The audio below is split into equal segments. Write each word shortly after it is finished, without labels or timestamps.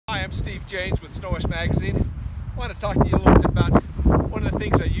I'm Steve James with SnoWest magazine. I want to talk to you a little bit about one of the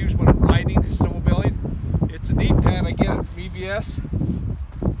things I use when I'm riding, snowmobiling. It's a knee pad. I get it from EVS.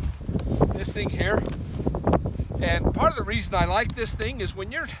 This thing here. And part of the reason I like this thing is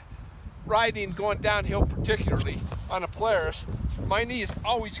when you're riding, going downhill, particularly on a Polaris, my knee is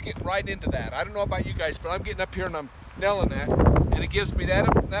always getting right into that. I don't know about you guys, but I'm getting up here and I'm nailing that, and it gives me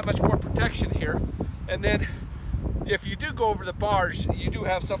that much more protection here. And then if you do go over the bars, you do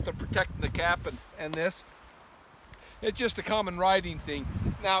have something protecting the cap and this. It's just a common riding thing.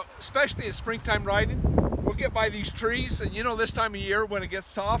 Now, especially in springtime riding, we'll get by these trees, and you know this time of year when it gets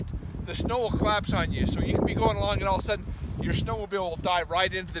soft, the snow will collapse on you. So you can be going along and all of a sudden your snowmobile will dive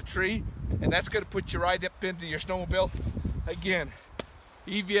right into the tree, and that's going to put you right up into your snowmobile. Again,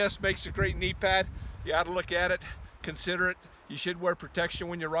 EVS makes a great knee pad. You ought to look at it, consider it. You should wear protection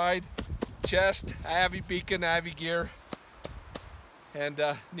when you ride. Chest, AVI beacon, AVI gear, and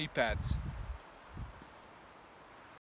knee pads.